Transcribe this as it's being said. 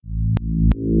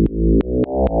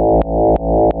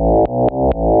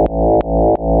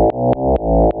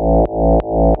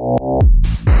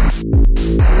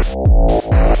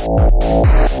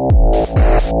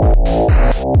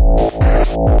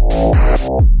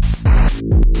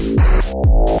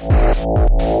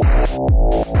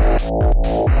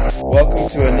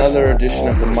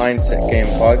Mindset Game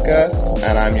Podcast,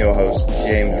 and I'm your host,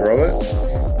 James Roberts.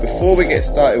 Before we get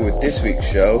started with this week's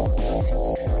show,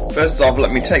 first off,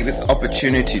 let me take this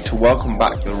opportunity to welcome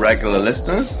back the regular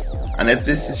listeners. And if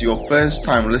this is your first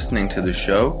time listening to the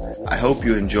show, I hope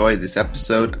you enjoy this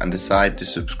episode and decide to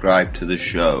subscribe to the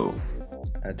show.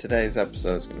 Today's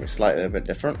episode is going to be slightly a bit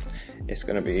different. It's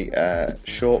going to be a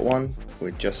short one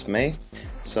with just me.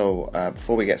 So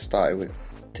before we get started with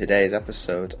today's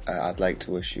episode, I'd like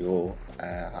to wish you all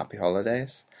happy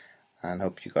holidays and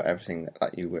hope you got everything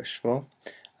that you wished for.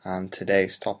 And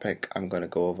today's topic, I'm going to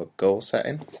go over goal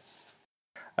setting.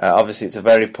 Obviously, it's a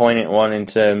very poignant one in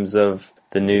terms of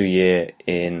the new year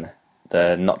in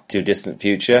the not too distant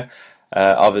future.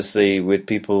 Obviously, with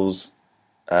people's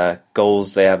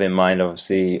goals they have in mind,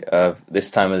 obviously, of this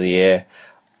time of the year,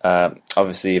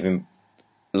 obviously, you've been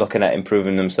looking at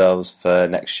improving themselves for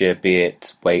next year, be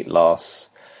it weight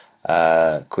loss,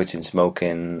 quitting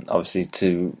smoking, obviously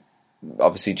to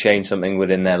change something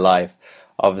within their life.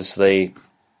 Obviously,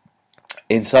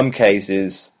 in some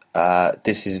cases,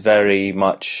 this is very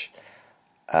much,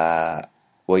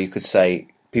 you could say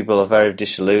people are very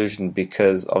disillusioned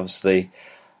because obviously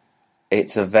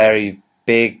it's a very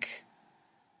big,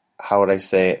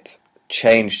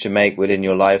 change to make within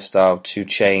your lifestyle to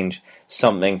change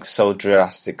something so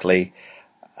drastically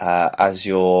as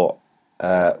your,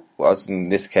 as in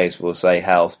this case we'll say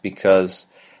health, because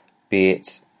be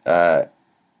it I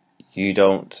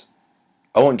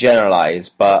won't generalize,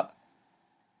 but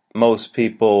most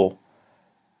people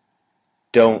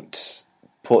don't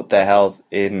put their health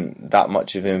in that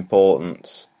much of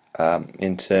importance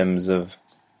in terms of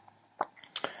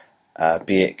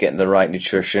be it getting the right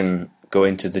nutrition,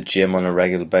 going to the gym on a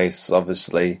regular basis.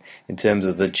 Obviously, in terms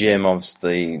of the gym,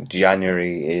 obviously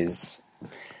January is,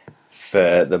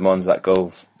 for the ones that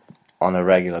go on a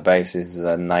regular basis, is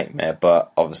a nightmare,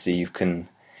 but obviously you can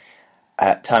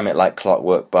time it like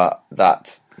clockwork, but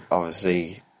that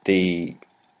obviously the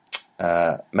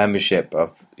membership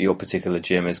of your particular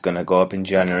gym is going to go up in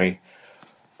January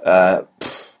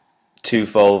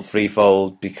twofold,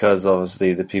 threefold, because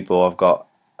obviously the people I've got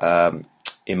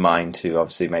in mind to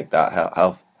obviously make that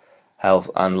health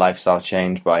and lifestyle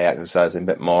change by exercising a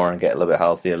bit more and get a little bit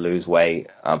healthier, lose weight.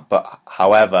 But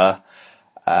however,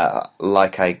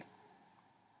 like I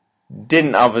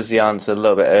didn't obviously answer a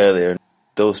little bit earlier,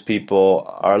 those people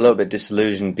are a little bit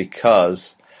disillusioned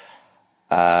because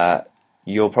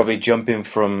you're probably jumping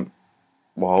from,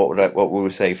 what we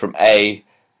would say, from A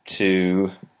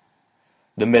to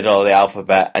the middle of the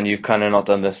alphabet, and you've kind of not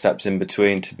done the steps in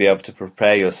between to be able to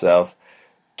prepare yourself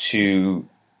to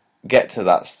get to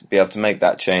that, be able to make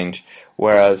that change.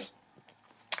 Whereas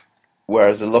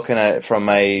looking at it from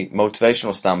a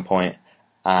motivational standpoint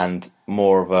and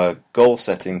more of a goal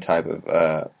setting type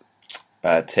of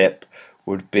tip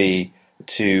would be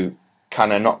to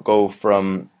kind of not go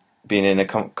from being in a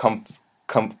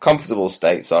comfortable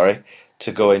state,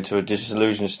 to go into a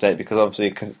disillusioned state, because obviously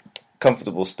a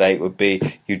comfortable state would be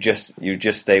you just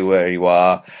stay where you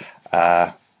are,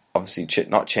 obviously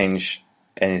not change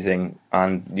anything,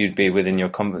 and you'd be within your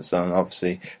comfort zone.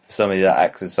 Obviously, for somebody that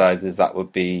exercises, that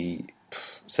would be,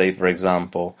 say for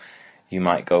example, you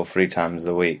might go 3 times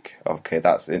a week. Okay,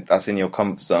 that's in your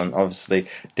comfort zone. Obviously,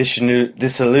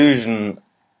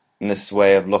 disillusionist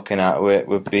way of looking at it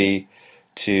would be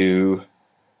to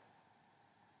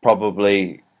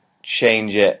probably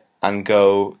change it and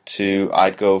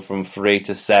I'd go from 3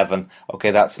 to 7. Okay,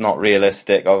 that's not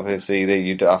realistic. Obviously, that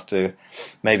you'd have to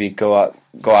maybe go out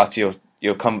to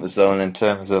your comfort zone in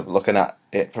terms of looking at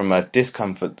it from a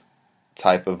discomfort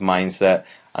type of mindset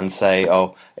and say,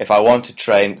 if I want to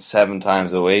train 7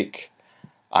 times a week,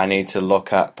 I need to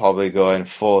look at probably going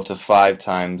 4 to 5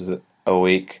 times a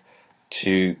week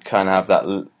to kind of have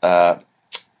that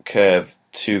curve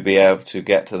to be able to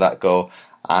get to that goal.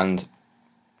 And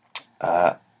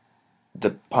the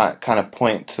kind of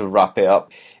point to wrap it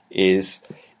up is,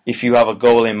 if you have a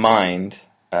goal in mind,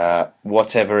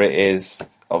 whatever it is,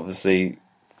 obviously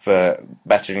for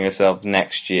bettering yourself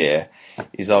next year,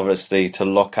 is obviously to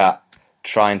look at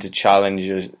trying to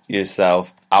challenge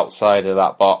yourself outside of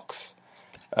that box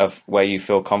of where you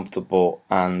feel comfortable,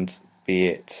 and be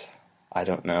it, I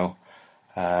don't know,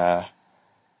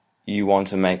 you want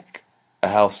to make a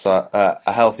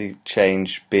healthy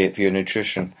change, be it for your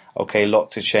nutrition. Okay,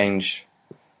 look to change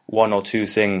 1 or 2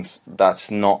 things.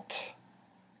 That's not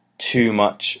too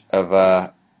much of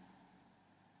a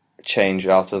change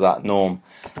out of that norm.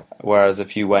 Whereas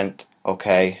if you went,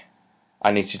 okay,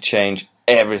 I need to change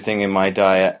everything in my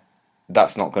diet,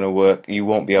 that's not going to work. You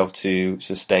won't be able to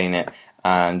sustain it,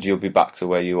 and you'll be back to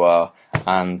where you are.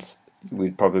 And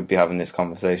we'd probably be having this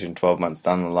conversation 12 months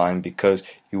down the line because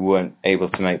you weren't able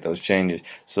to make those changes.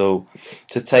 So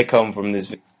to take home from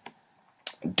this,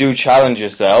 do challenge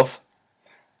yourself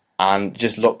and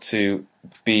just look to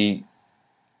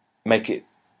make it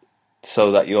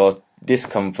so that your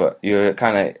discomfort, you're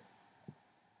kind of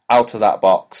out of that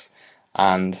box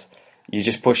and you're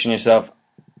just pushing yourself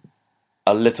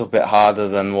a little bit harder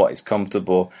than what is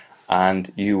comfortable,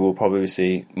 and you will probably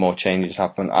see more changes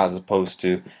happen as opposed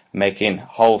to making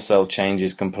wholesale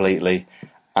changes completely,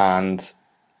 and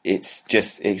it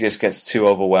just gets too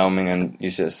overwhelming and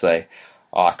you just say,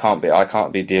 oh, I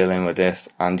can't be dealing with this,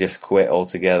 and just quit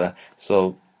altogether.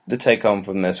 So the take home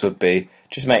from this would be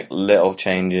just make little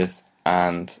changes,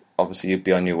 and obviously you'd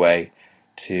be on your way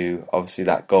to obviously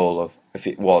that goal of, if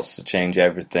it was to change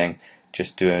everything,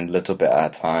 just doing a little bit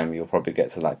at a time, you'll probably get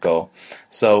to that goal.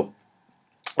 So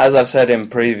as I've said in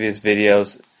previous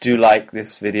videos, do like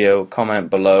this video, comment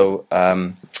below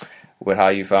with how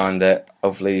you found it.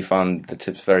 Hopefully you found the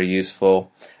tips very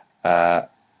useful.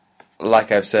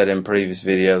 Like I've said in previous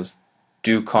videos,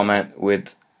 do comment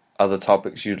with other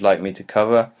topics you'd like me to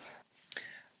cover.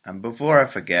 And before I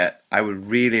forget, I would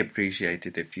really appreciate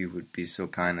it if you would be so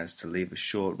kind as to leave a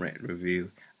short written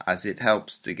review, as it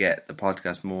helps to get the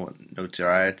podcast more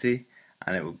notoriety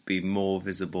and it will be more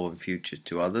visible in future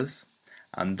to others,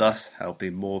 and thus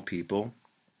helping more people,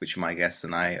 which my guests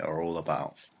and I are all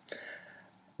about.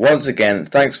 Once again,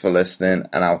 thanks for listening,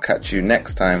 and I'll catch you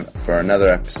next time for another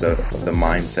episode of the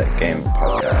Mindset Game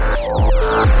Podcast.